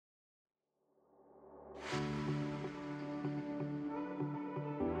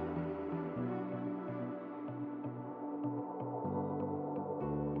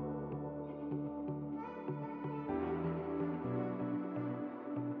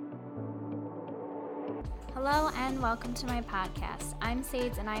Hello and welcome to my podcast. I'm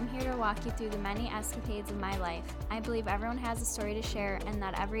Sades and I'm here to walk you through the many escapades of my life. I believe everyone has a story to share and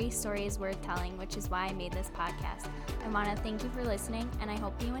that every story is worth telling, which is why I made this podcast. I want to thank you for listening and I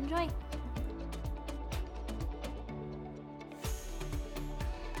hope you enjoy.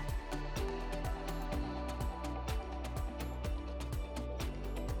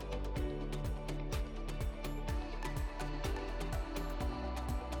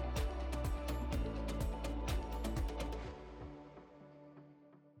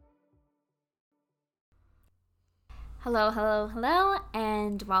 Hello,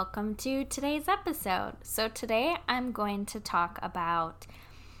 and welcome to today's episode. So today I'm going to talk about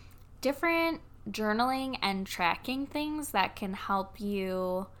different journaling and tracking things that can help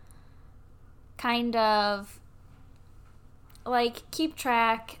you kind of keep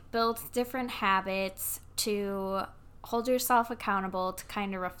track, build different habits to hold yourself accountable, to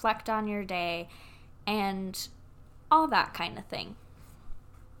kind of reflect on your day and all that kind of thing.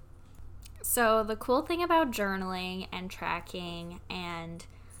 So the cool thing about journaling and tracking and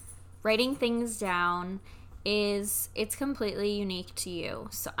writing things down is it's completely unique to you.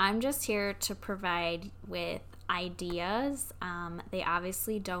 So I'm just here to provide with ideas. They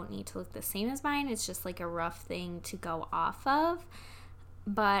obviously don't need to look the same as mine. It's just like a rough thing to go off of.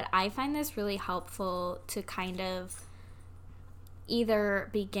 But I find this really helpful to kind of either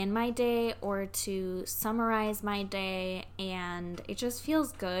begin my day or to summarize my day, and it just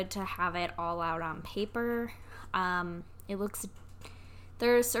feels good to have it all out on paper. There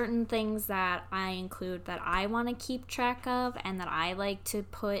are certain things that I include that I want to keep track of and that I like to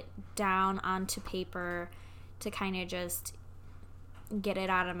put down onto paper to kind of just get it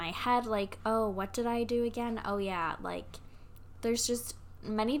out of my head, like, oh, what did I do again? Oh yeah, there's just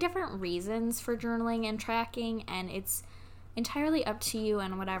many different reasons for journaling and tracking, and it's entirely up to you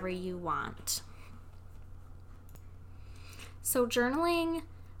and whatever you want. So journaling,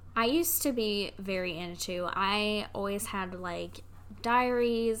 I used to be very into. I always had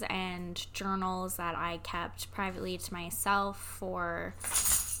diaries and journals that I kept privately to myself for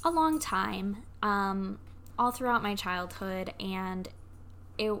a long time, all throughout my childhood, and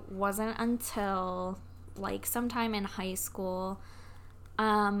it wasn't until sometime in high school,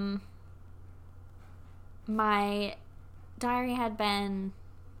 my diary had been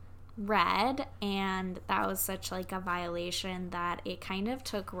read, and that was such a violation that it kind of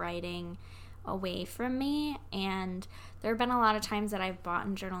took writing away from me. And there have been a lot of times that I've bought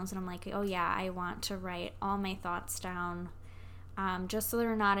in journals and I'm like, oh yeah, I want to write all my thoughts down, just so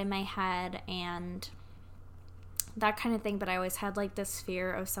they're not in my head and that kind of thing. But I always had this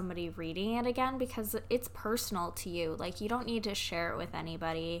fear of somebody reading it again because it's personal to you. You don't need to share it with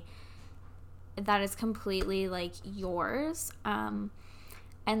anybody. That is completely yours.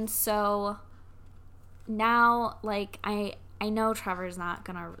 And so now I know Trevor's not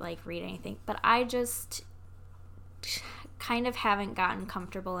gonna read anything, but I just kind of haven't gotten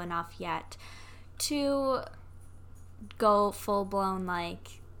comfortable enough yet to go full blown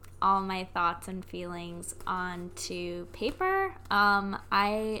all my thoughts and feelings onto paper.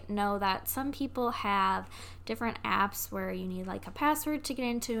 I know that some people have different apps where you need a password to get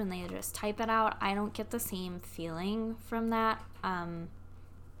into and they just type it out. I don't get the same feeling from that.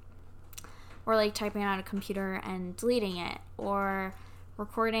 Or typing on a computer and deleting it, or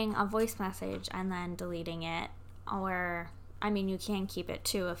recording a voice message and then deleting it. Or, you can keep it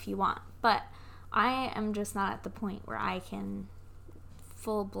too if you want, but I am just not at the point where I can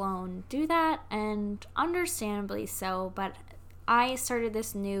full-blown do that, and understandably so. But I started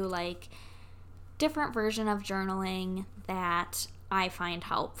this new different version of journaling that I find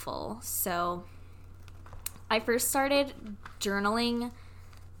helpful. So I first started journaling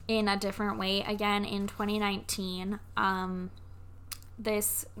in a different way again in 2019.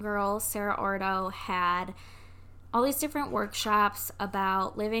 This girl, Sarah Ordo, had all these different workshops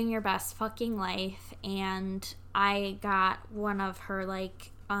about living your best fucking life, and I got one of her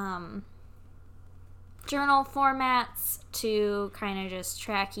journal formats to kind of just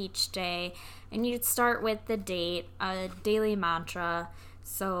track each day, and you'd start with the date, a daily mantra,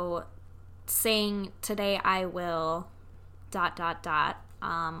 so saying today I will ...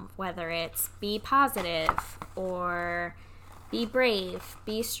 whether it's be positive or be brave,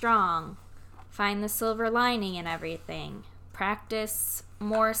 be strong, find the silver lining in everything, practice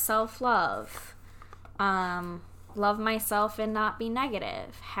more self-love, love myself and not be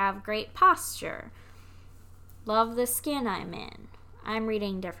negative, have great posture, love the skin I'm in. I'm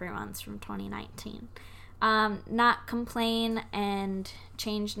reading different ones from 2019. Not complain and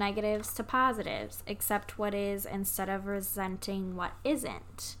change negatives to positives, accept what is instead of resenting what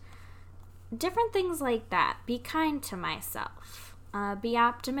isn't. different things like that. Be kind to myself. Be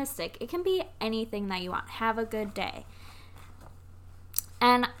optimistic. It can be anything that you want. Have a good day.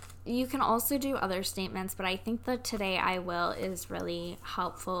 And you can also do other statements, but I think the today I will is really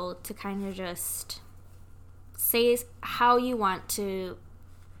helpful to kind of just say how you want to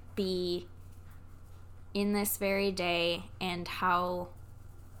be in this very day and how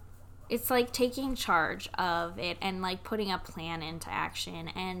it's like taking charge of it and like putting a plan into action.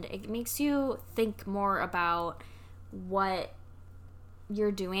 And it makes you think more about what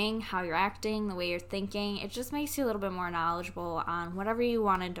you're doing, how you're acting, the way you're thinking. It just makes you a little bit more knowledgeable on whatever you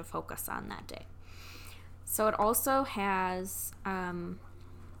wanted to focus on that day. So it also has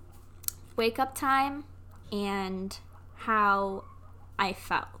wake up time and how I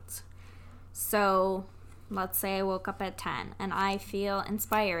felt. So let's say I woke up at 10 and I feel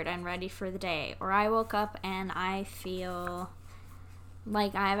inspired and ready for the day. Or I woke up and I feel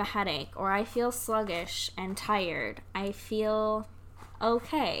like I have a headache. Or I feel sluggish and tired. I feel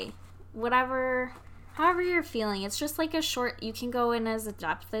okay. Whatever, however you're feeling. It's just like a short, you can go in as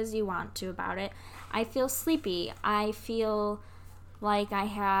depth as you want to about it. I feel sleepy. I feel like I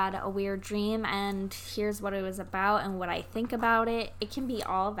had a weird dream and here's what it was about and what I think about it. It can be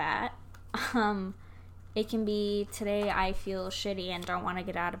all that. It can be today I feel shitty and don't want to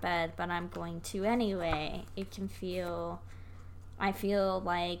get out of bed, but I'm going to anyway. It can feel, I feel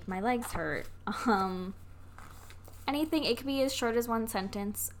like my legs hurt. Anything, it could be as short as one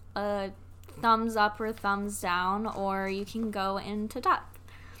sentence, a thumbs up or thumbs down, or you can go into depth.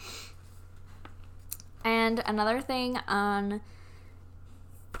 And another thing on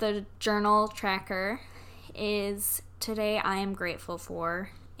the journal tracker is today I am grateful for,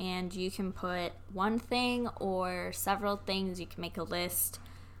 and you can put one thing or several things. You can make a list,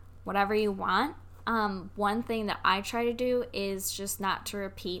 whatever you want. One thing that I try to do is just not to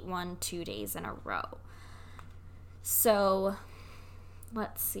repeat 1-2 days in a row. So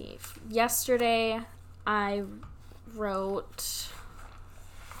let's see. Yesterday I wrote,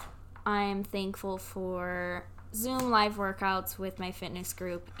 I'm thankful for Zoom live workouts with my fitness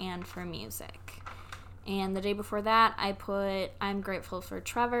group and for music. And the day before that, I put, I'm grateful for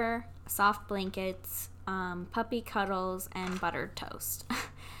Trevor, soft blankets, puppy cuddles, and buttered toast.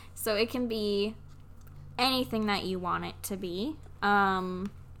 So it can be anything that you want it to be.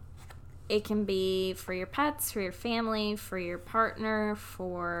 It can be for your pets, for your family, for your partner,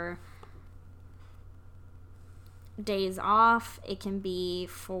 for days off. It can be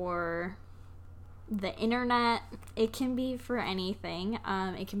for the internet. It can be for anything.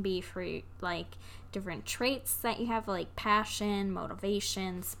 It can be for like different traits that you have, like passion,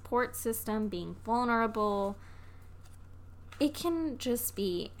 motivation, support system, being vulnerable. It can just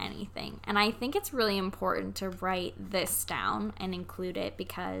be anything. And I think it's really important to write this down and include it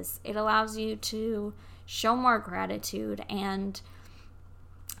because it allows you to show more gratitude and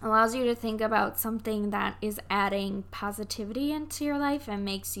allows you to think about something that is adding positivity into your life and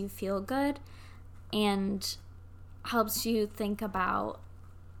makes you feel good and helps you think about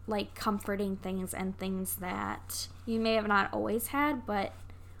like comforting things and things that you may have not always had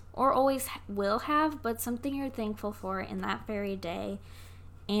or always will have, but something you're thankful for in that very day.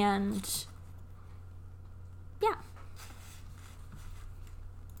 And yeah.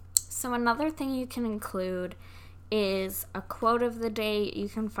 So another thing you can include is a quote of the day. You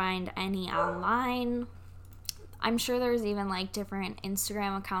can find any online. I'm sure there's even like different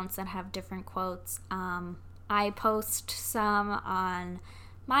Instagram accounts that have different quotes. I post some on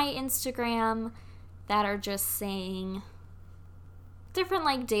my Instagram that are just saying different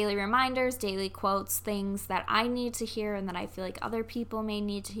like daily reminders, daily quotes, things that I need to hear and that I feel like other people may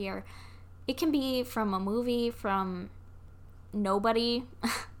need to hear. It can be from a movie, from nobody,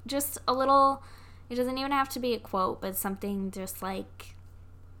 just a little, it doesn't even have to be a quote, but something just like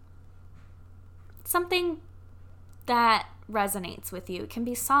something that resonates with you. It can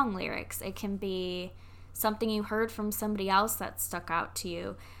be song lyrics. It can be something you heard from somebody else that stuck out to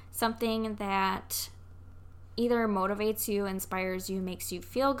you. Something that either motivates you, inspires you, makes you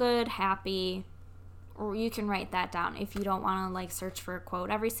feel good, happy, or you can write that down if you don't want to like search for a quote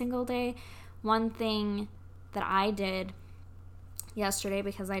every single day. One thing that I did yesterday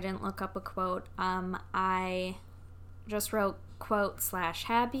because I didn't look up a quote, I just wrote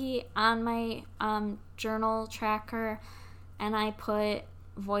quote/happy on my journal tracker, and I put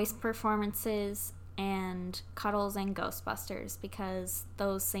voice performances and cuddles and Ghostbusters because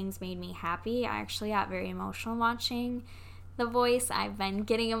those things made me happy. I actually got very emotional watching The Voice. I've been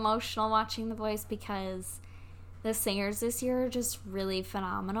getting emotional watching The Voice because the singers this year are just really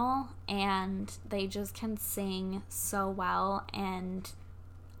phenomenal and they just can sing so well, and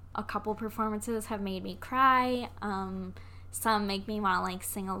a couple performances have made me cry. Some make me want to like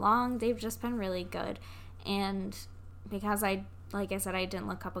sing along. They've just been really good. And because like I said, I didn't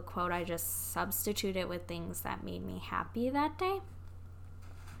look up a quote, I just substituted with things that made me happy that day.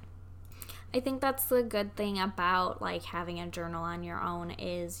 I think that's the good thing about like having a journal on your own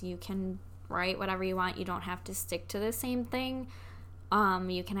is you can write whatever you want. You don't have to stick to the same thing.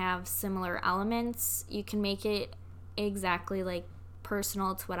 You can have similar elements. You can make it exactly like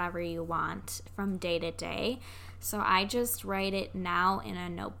personal to whatever you want from day to day. So I just write it now in a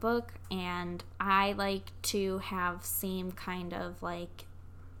notebook, and I like to have same kind of like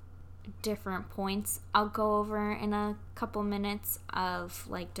different points I'll go over in a couple minutes of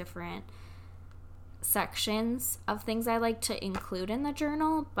like different sections of things I like to include in the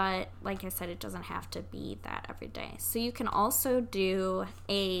journal, but like I said, it doesn't have to be that every day. So you can also do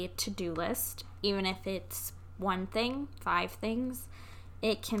a to-do list, even if it's one thing, 5 things.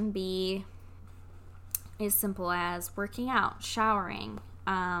 It can be as simple as working out, showering,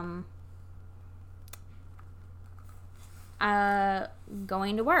 going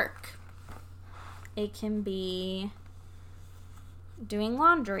to work. It can be doing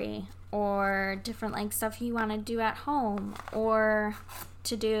laundry, or different like stuff you want to do at home, or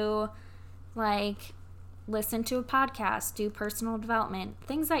to do like listen to a podcast, do personal development,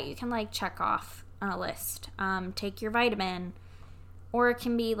 things that you can like check off on a list. Take your vitamin, or it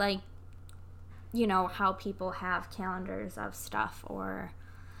can be like, you know, how people have calendars of stuff, or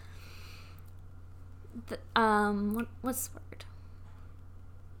what's the word?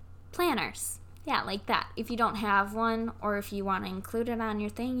 Planners. Yeah, like that. If you don't have one, or if you want to include it on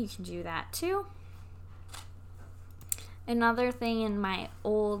your thing, you can do that too. Another thing in my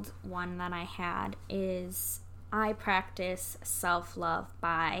old one that I had is I practice self-love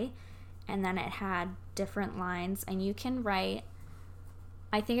by, and then it had different lines, and you can write.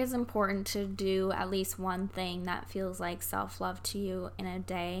 I think it's important to do at least one thing that feels like self-love to you in a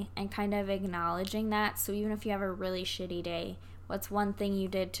day, and kind of acknowledging that. So even if you have a really shitty day, what's one thing you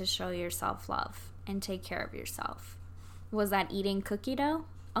did to show your self-love and take care of yourself? Was that eating cookie dough?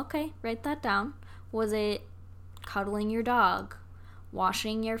 Okay, write that down. Was it cuddling your dog,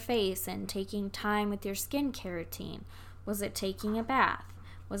 washing your face and taking time with your skincare routine? Was it taking a bath?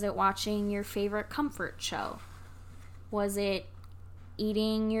 Was it watching your favorite comfort show? Was it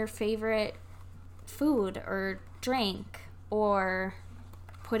eating your favorite food or drink, or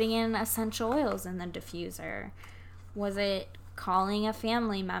putting in essential oils in the diffuser? Was it calling a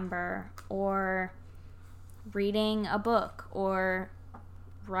family member, or reading a book, or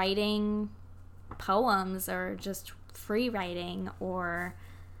writing poems, or just free writing, or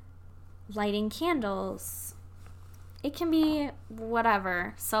lighting candles? It can be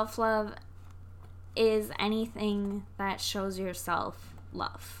whatever. Self-love is anything that shows yourself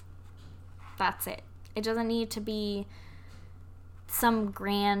love. That's it. It doesn't need to be some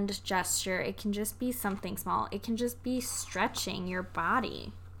grand gesture. It can just be something small. It can just be stretching your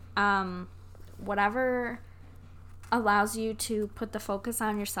body. Whatever allows you to put the focus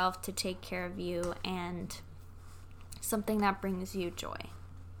on yourself to take care of you, and something that brings you joy.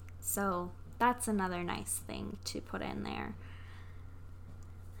 So that's another nice thing to put in there.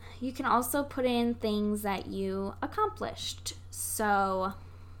 You can also put in things that you accomplished. So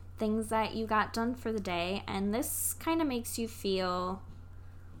things that you got done for the day, and this kind of makes you feel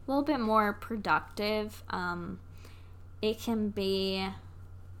a little bit more productive. It can be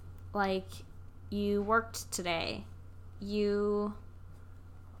like you worked today, you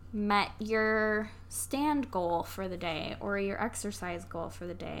met your stand goal for the day, or your exercise goal for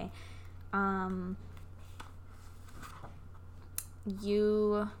the day.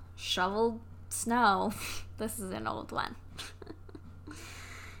 You shoveled snow. This is an old one.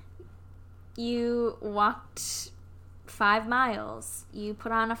 You walked 5 miles. You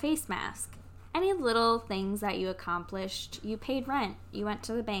put on a face mask. Any little things that you accomplished. You paid rent. You went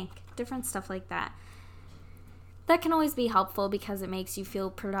to the bank. Different stuff like that. That can always be helpful because it makes you feel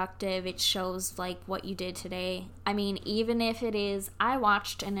productive. It shows like what you did today. I mean, even if it is, I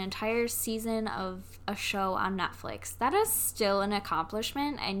watched an entire season of a show on Netflix. That is still an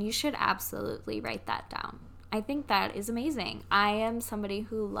accomplishment, and you should absolutely write that down. I think that is amazing. I am somebody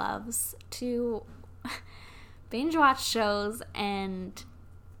who loves to binge watch shows, and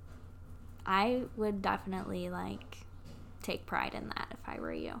I would definitely like take pride in that if I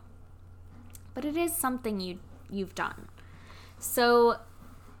were you. But it is something you've done. So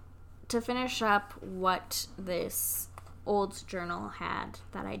to finish up what this old journal had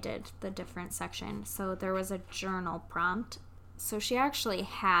that I did, the different section. So there was a journal prompt. So she actually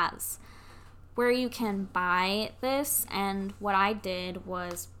has where you can buy this, and what I did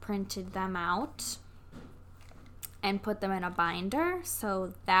was printed them out and put them in a binder,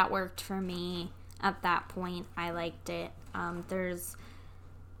 so that worked for me at that point. I liked it. There's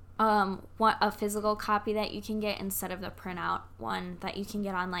a physical copy that you can get instead of the printout one that you can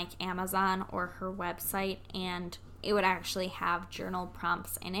get on like Amazon or her website, and it would actually have journal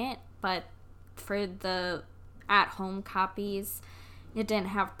prompts in it, but for the at-home copies, it didn't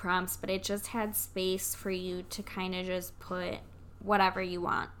have prompts, but it just had space for you to kind of just put whatever you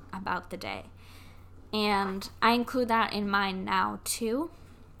want about the day. And I include that in mine now too,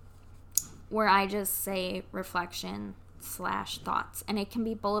 where I just say reflection / thoughts. And it can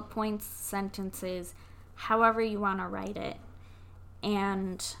be bullet points, sentences, however you want to write it.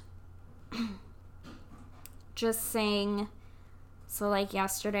 And just saying, so like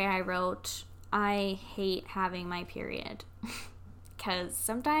yesterday I wrote, I hate having my period. Because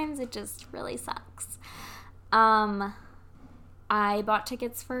sometimes it just really sucks. I bought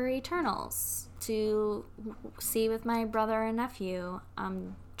tickets for Eternals to see with my brother and nephew.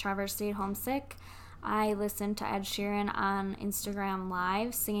 Trevor stayed homesick. I listened to Ed Sheeran on Instagram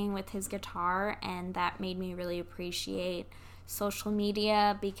Live singing with his guitar, and that made me really appreciate social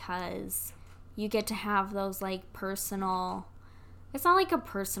media because you get to have those like personal, it's not like a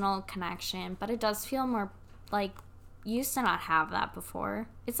personal connection, but it does feel more like, you used to not have that before.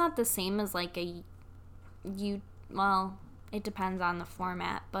 It's not the same as like well, it depends on the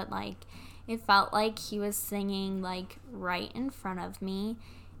format, but like it felt like he was singing like right in front of me.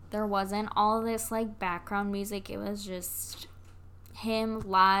 There wasn't all this like background music. It was just him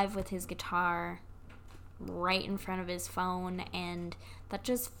live with his guitar right in front of his phone, and that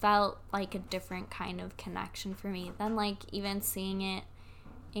just felt like a different kind of connection for me than like even seeing it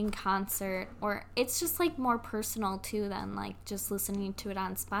in concert, or it's just like more personal too than like just listening to it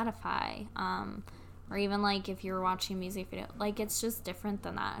on Spotify, or even like if you're watching a music video, like it's just different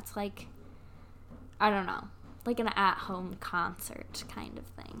than that. It's like, I don't know, like an at-home concert kind of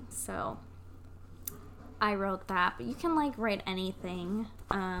thing. So I wrote that, but you can like write anything.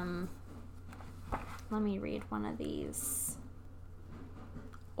 Let me read one of these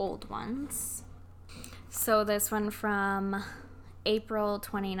old ones. So this one from April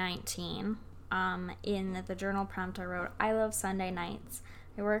 2019, in the journal prompt I wrote, I love Sunday nights.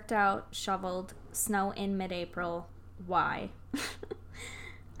 I worked out, shoveled, snow in mid-April. Why?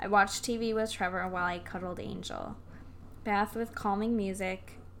 I watched TV with Trevor while I cuddled Angel. Bath with calming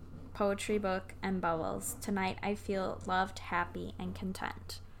music, poetry book, and bubbles. Tonight I feel loved, happy, and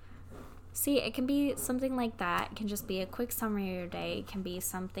content. See, it can be something like that. It can just be a quick summary of your day. It can be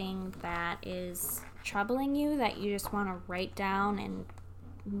something that is troubling you that you just want to write down and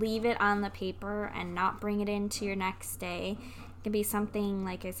leave it on the paper and not bring it into your next day. It can be something,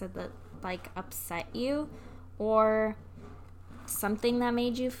 like I said, that like upset you, or something that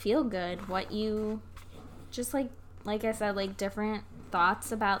made you feel good. What you just like I said, like different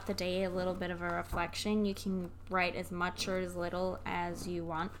thoughts about the day, a little bit of a reflection. You can write as much or as little as you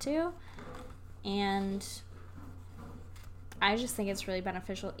want to. And I just think it's really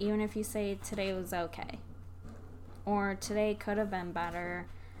beneficial, even if you say today was okay, or today could have been better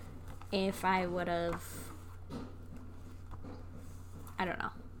if I would have, I don't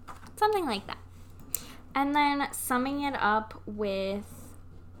know, something like that. And then summing it up with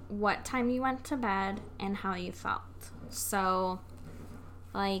what time you went to bed and how you felt. So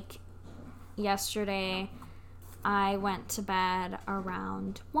like yesterday, I went to bed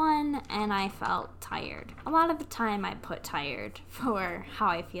around 1 and I felt tired. A lot of the time I put tired for how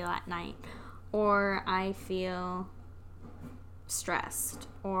I feel at night. Or I feel stressed.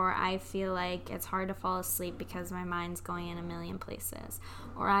 Or I feel like it's hard to fall asleep because my mind's going in a million places.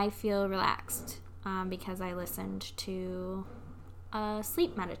 Or I feel relaxed because I listened to a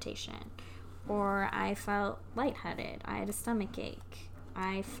sleep meditation. Or I felt lightheaded. I had a stomach ache.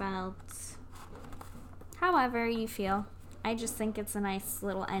 I felt however you feel. I just think it's a nice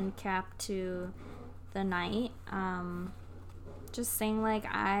little end cap to the night. Just saying like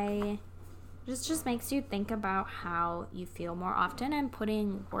just makes you think about how you feel more often and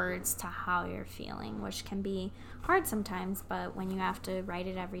putting words to how you're feeling, which can be hard sometimes, but when you have to write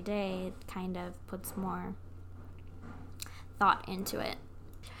it every day, it kind of puts more thought into it.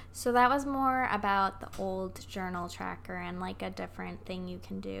 So that was more about the old journal tracker and like a different thing you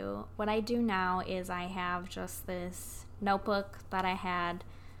can do. What I do now is I have just this notebook that I had,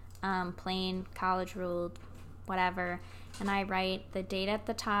 plain, college ruled, whatever, and I write the date at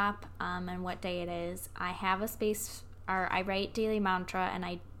the top and what day it is. I have a space, or I write daily mantra,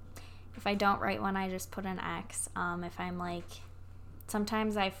 and if I don't write one, I just put an X. If I'm like,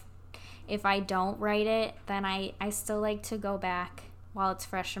 sometimes if I don't write it, then I still like to go back while it's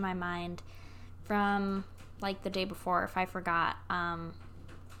fresh in my mind from like the day before. If I forgot,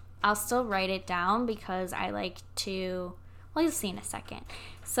 I'll still write it down because I like to, well, you'll see in a second.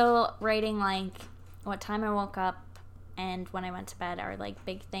 So writing like what time I woke up and when I went to bed are like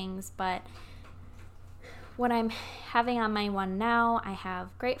big things, but what I'm having on my one now, I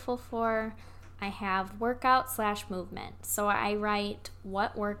have grateful for, I have workout/movement. So I write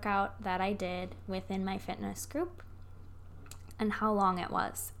what workout that I did within my fitness group and how long it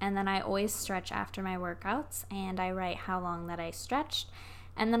was. And then I always stretch after my workouts and I write how long that I stretched.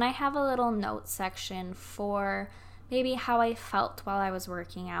 And then I have a little note section for maybe how I felt while I was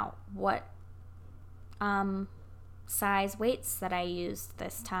working out, what size weights that I used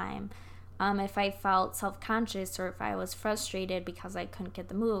this time, if I felt self-conscious or if I was frustrated because I couldn't get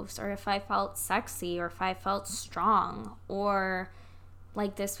the moves, or if I felt sexy or if I felt strong, or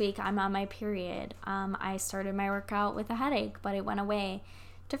like this week I'm on my period. I started my workout with a headache, but it went away.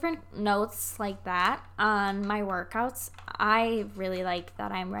 Different notes like that on my workouts. I really like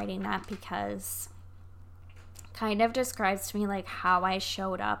that I'm writing that because kind of describes to me like how I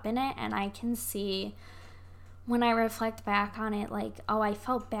showed up in it, and I can see when I reflect back on it, like, oh, I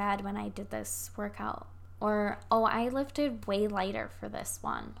felt bad when I did this workout, or oh, I lifted way lighter for this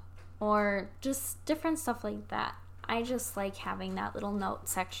one, or just different stuff like that. I just like having that little note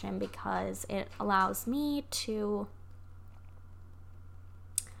section because it allows me to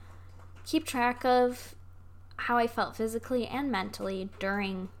keep track of how I felt physically and mentally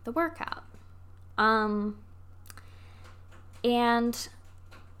during the workout. And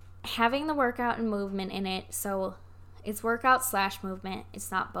having the workout and movement in it, so it's workout/movement. It's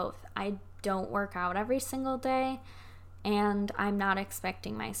not both. I don't work out every single day, and I'm not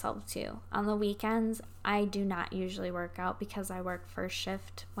expecting myself to. On the weekends, I do not usually work out because I work first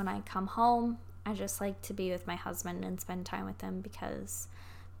shift. When I come home, I just like to be with my husband and spend time with him because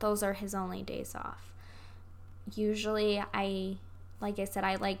those are his only days off. Usually, like I said,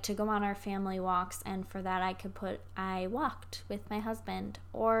 I like to go on our family walks, and for that I walked with my husband,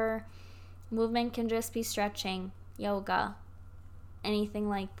 or movement can just be stretching, yoga, anything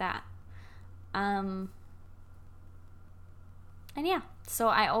like that. And yeah, so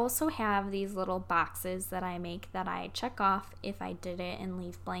I also have these little boxes that I make that I check off if I did it and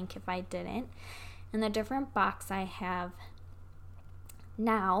leave blank if I didn't. And the different box I have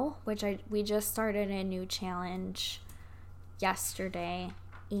now, which we just started a new challenge yesterday,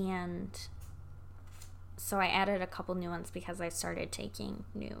 and so I added a couple new ones because I started taking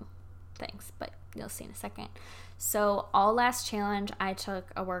new things, but you'll see in a second. So all last challenge, I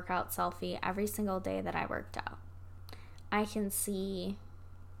took a workout selfie every single day that I worked out. I can see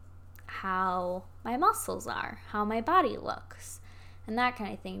how my muscles are, how my body looks, and that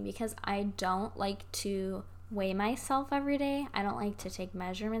kind of thing, because I don't like to weigh myself every day. I don't like to take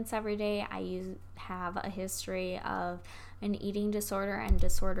measurements every day. I have a history of an eating disorder and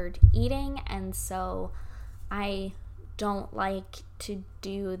disordered eating, and so I don't like to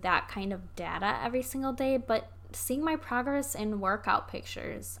do that kind of data every single day. But seeing my progress in workout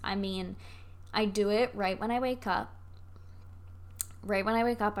pictures, I mean, I do it right when I wake up. Right when I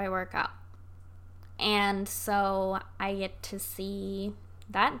wake up, I work out, and so I get to see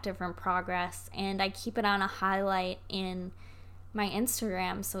that different progress, and I keep it on a highlight in my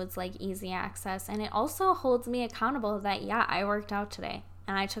Instagram, so it's like easy access, and it also holds me accountable that yeah, I worked out today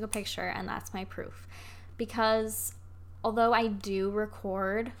and I took a picture, and that's my proof. Because although I do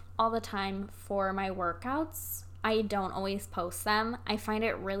record all the time for my workouts, I don't always post them. I find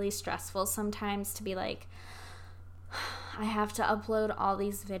it really stressful sometimes to be like, I have to upload all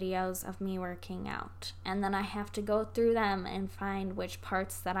these videos of me working out, and then I have to go through them and find which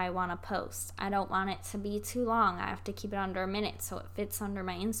parts that I want to post. I don't want it to be too long. I have to keep it under a minute so it fits under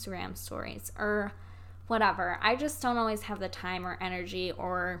my Instagram stories or whatever. I just don't always have the time or energy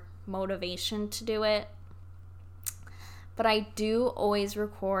or motivation to do it. But I do always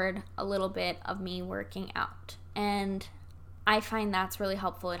record a little bit of me working out, and I find that's really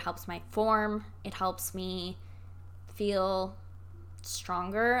helpful. It helps my form. It helps me feel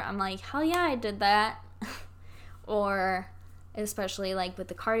stronger. I'm like, hell yeah, I did that. Or especially like with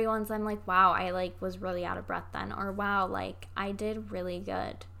the cardio ones, I'm like, wow, I like was really out of breath then, or wow, like I did really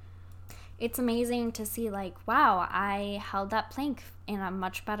good. It's amazing to see like, wow, I held that plank in a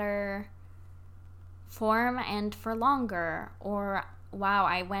much better form and for longer, or wow,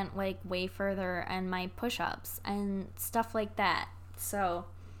 I went like way further in my push-ups and stuff like that. So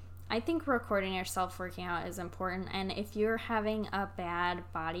I think recording yourself working out is important, and if you're having a bad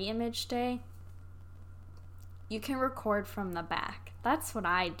body image day, you can record from the back. That's what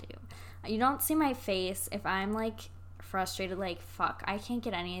I do. You don't see my face if I'm like frustrated, like, fuck, I can't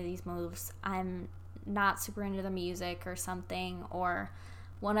get any of these moves. I'm not super into the music or something, or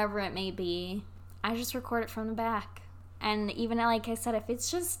whatever it may be. I just record it from the back. And even like I said, if it's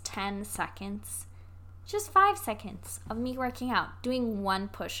just 10 seconds, just 5 seconds of me working out, doing one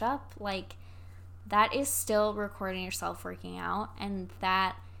push-up, like, that is still recording yourself working out. And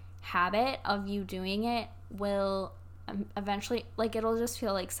that habit of you doing it will eventually, like, it'll just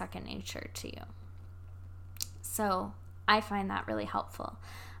feel like second nature to you. So I find that really helpful.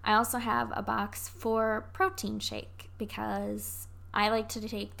 I also have a box for protein shake because I like to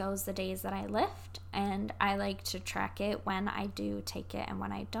take those the days that I lift, and I like to track it when I do take it and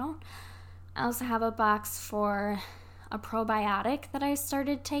when I don't. I also have a box for a probiotic that I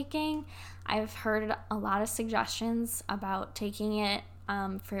started taking. I've heard a lot of suggestions about taking it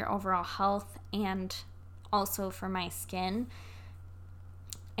for your overall health and also for my skin.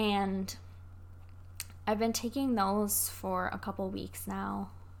 And I've been taking those for a couple weeks now.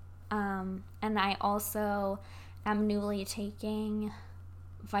 And I also am newly taking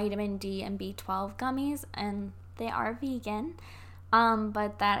vitamin D and B12 gummies, and they are vegan.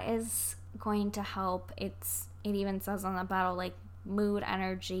 But that is going to help. It even says on the bottle, like, mood,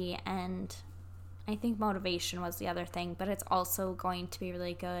 energy, and I think motivation was the other thing, but it's also going to be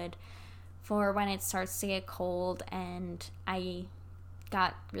really good for when it starts to get cold. And I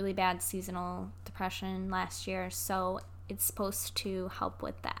got really bad seasonal depression last year, so it's supposed to help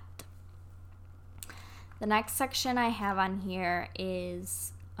with that. The next section I have on here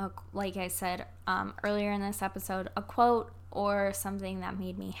is, like I said earlier in this episode, a quote or something that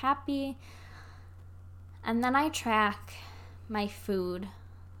made me happy. And then I track my food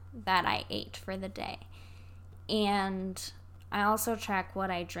that I ate for the day. And I also track what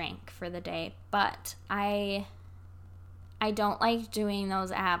I drank for the day. But I don't like doing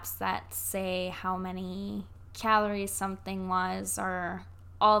those apps that say how many calories something was or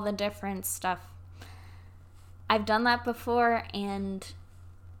all the different stuff. I've done that before, and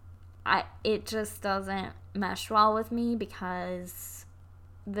it just doesn't mesh well with me because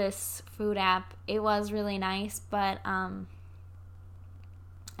this food app, it was really nice, but and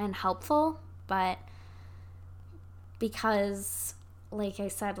helpful, but because, like I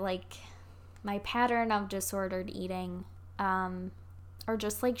said, like, my pattern of disordered eating, or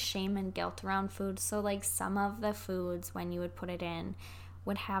just like shame and guilt around food. So like some of the foods, when you would put it in,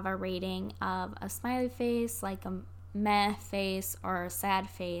 would have a rating of a smiley face, like a meh face, or a sad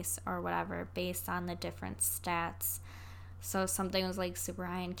face, or whatever, based on the different stats. So if something was like super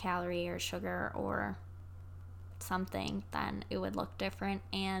high in calorie or sugar or something, then it would look different.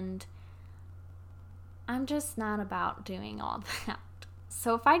 And I'm just not about doing all that.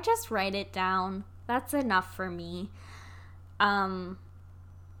 So if I just write it down, that's enough for me.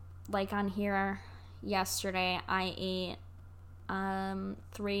 Like on here yesterday, I ate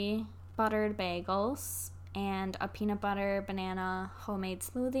 3 buttered bagels and a peanut butter banana homemade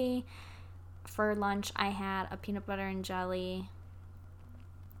smoothie. For lunch, I had a peanut butter and jelly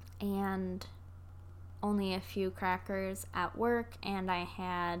and only a few crackers at work, and I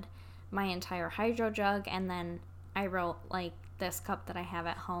had my entire hydro jug. And then I wrote, like, this cup that I have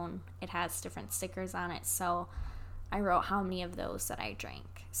at home, it has different stickers on it, so I wrote how many of those that I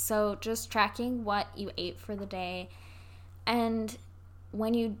drank. So just tracking what you ate for the day. And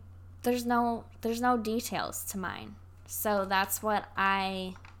when there's no details to mine. So that's what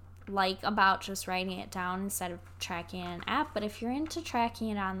I like about just writing it down instead of tracking an app. But if you're into tracking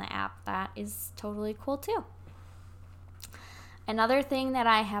it on the app, that is totally cool too. Another thing that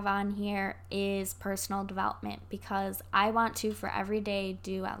I have on here is personal development, because I want to, for every day,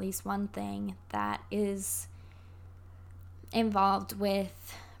 do at least one thing that is involved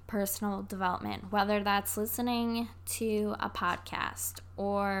with personal development, whether that's listening to a podcast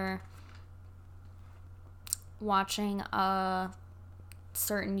or watching a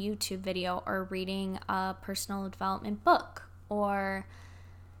certain YouTube video or reading a personal development book or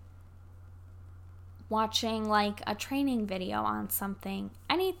watching like a training video on something,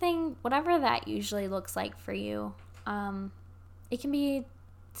 anything, whatever that usually looks like for you. It can be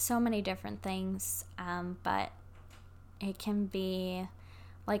so many different things, but it can be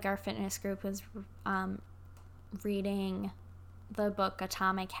like our fitness group was reading the book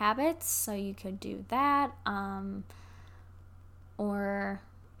Atomic Habits, so you could do that, or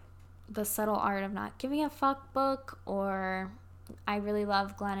The Subtle Art of Not Giving a Fuck book, or I really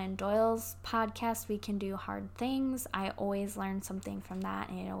love Glennon Doyle's podcast, We Can Do Hard Things. I always learn something from that,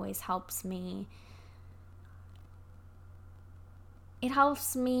 and it always helps me. It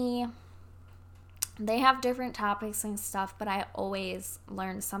helps me they have different topics and stuff, but I always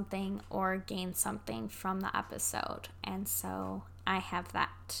learn something or gain something from the episode. And so I have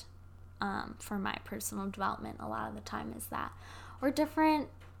that for my personal development a lot of the time is that. Or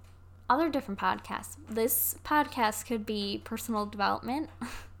other different podcasts. This podcast could be personal development,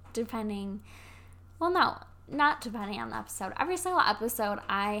 depending, well, no, not depending on the episode. Every single episode,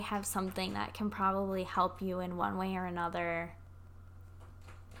 I have something that can probably help you in one way or another.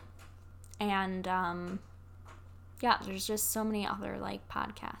 And, yeah, there's just so many other, like,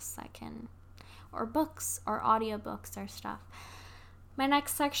 podcasts that can, or books, or audiobooks or stuff. My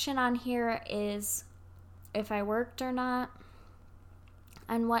next section on here is if I worked or not,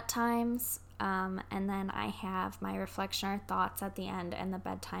 and what times, and then I have my reflection or thoughts at the end and the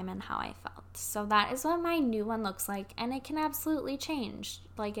bedtime and how I felt. So that is what my new one looks like, and it can absolutely change.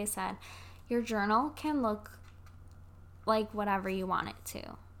 Like I said, your journal can look like whatever you want it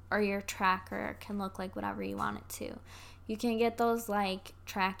to, or your tracker can look like whatever you want it to. You can get those like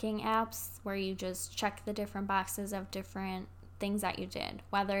tracking apps where you just check the different boxes of different things that you did,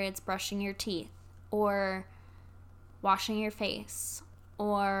 whether it's brushing your teeth or washing your face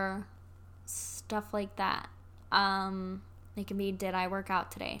or stuff like that. It can be, did I work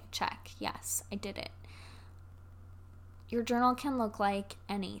out today? Check. Yes, I did it. Your journal can look like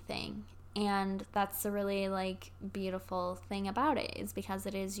anything. And that's the really like beautiful thing about it, is because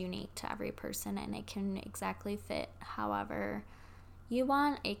it is unique to every person and it can exactly fit however you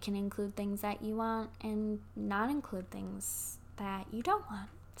want. It can include things that you want and not include things that you don't want.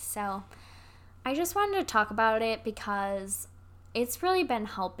 So I just wanted to talk about it because it's really been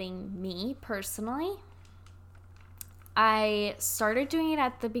helping me personally. I started doing it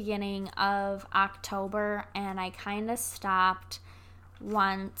at the beginning of October and I kind of stopped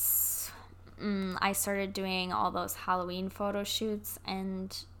once I started doing all those Halloween photo shoots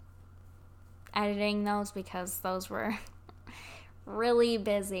and editing those, because those were really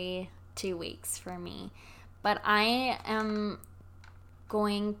busy 2 weeks for me. But I am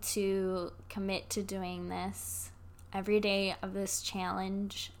going to commit to doing this every day of this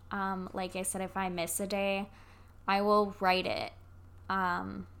challenge. Like I said, if I miss a day, I will write it.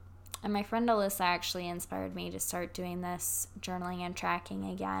 And my friend Alyssa actually inspired me to start doing this journaling and tracking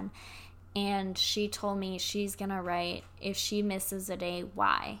again. And she told me she's going to write, if she misses a day,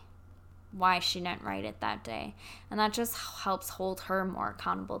 why she didn't write it that day. And that just helps hold her more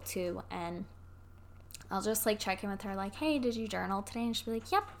accountable too. And I'll just like check in with her like, hey, did you journal today? And she'll be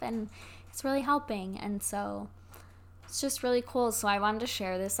like, yep. And it's really helping. And so it's just really cool. So I wanted to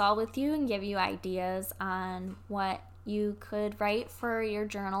share this all with you and give you ideas on what you could write for your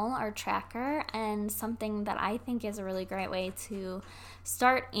journal or tracker, and something that I think is a really great way to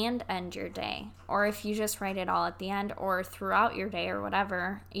start and end your day. Or if you just write it all at the end or throughout your day or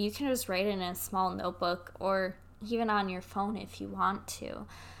whatever, you can just write it in a small notebook or even on your phone if you want to.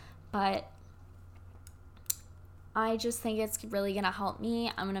 But I just think it's really going to help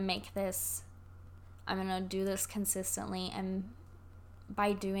me. I'm going to do this consistently, and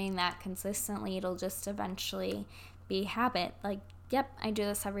by doing that consistently, it'll just eventually be habit. Like, yep, I do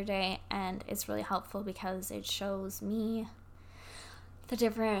this every day, and it's really helpful because it shows me the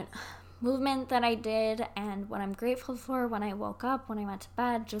different movement that I did and what I'm grateful for when I woke up, when I went to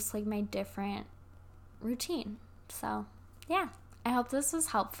bed, just like my different routine. So yeah, I hope this was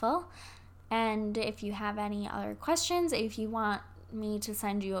helpful. And if you have any other questions, if you want me to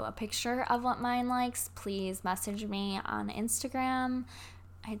send you a picture of what mine likes, please message me on Instagram.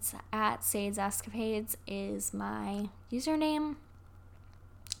 It's at Sades Escapades is my username.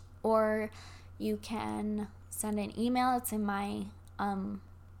 Or you can send an email. It's in my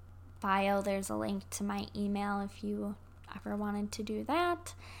bio. There's a link to my email if you ever wanted to do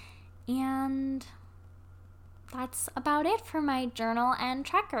that. And that's about it for my journal and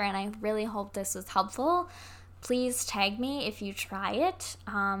tracker. And I really hope this was helpful. Please tag me if you try it.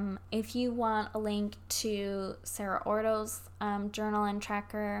 If you want a link to Sarah Ordo's journal and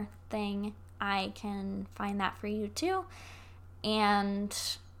tracker thing, I can find that for you too. And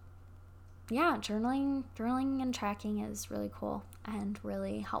yeah, journaling and tracking is really cool and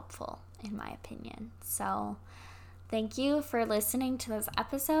really helpful in my opinion. So thank you for listening to this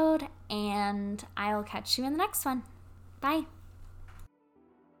episode, and I'll catch you in the next one. Bye.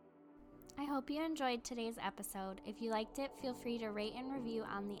 I hope you enjoyed today's episode. If you liked it, feel free to rate and review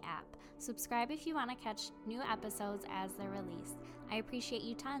on the app. Subscribe if you want to catch new episodes as they're released. I appreciate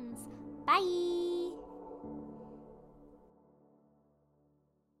you tons. Bye!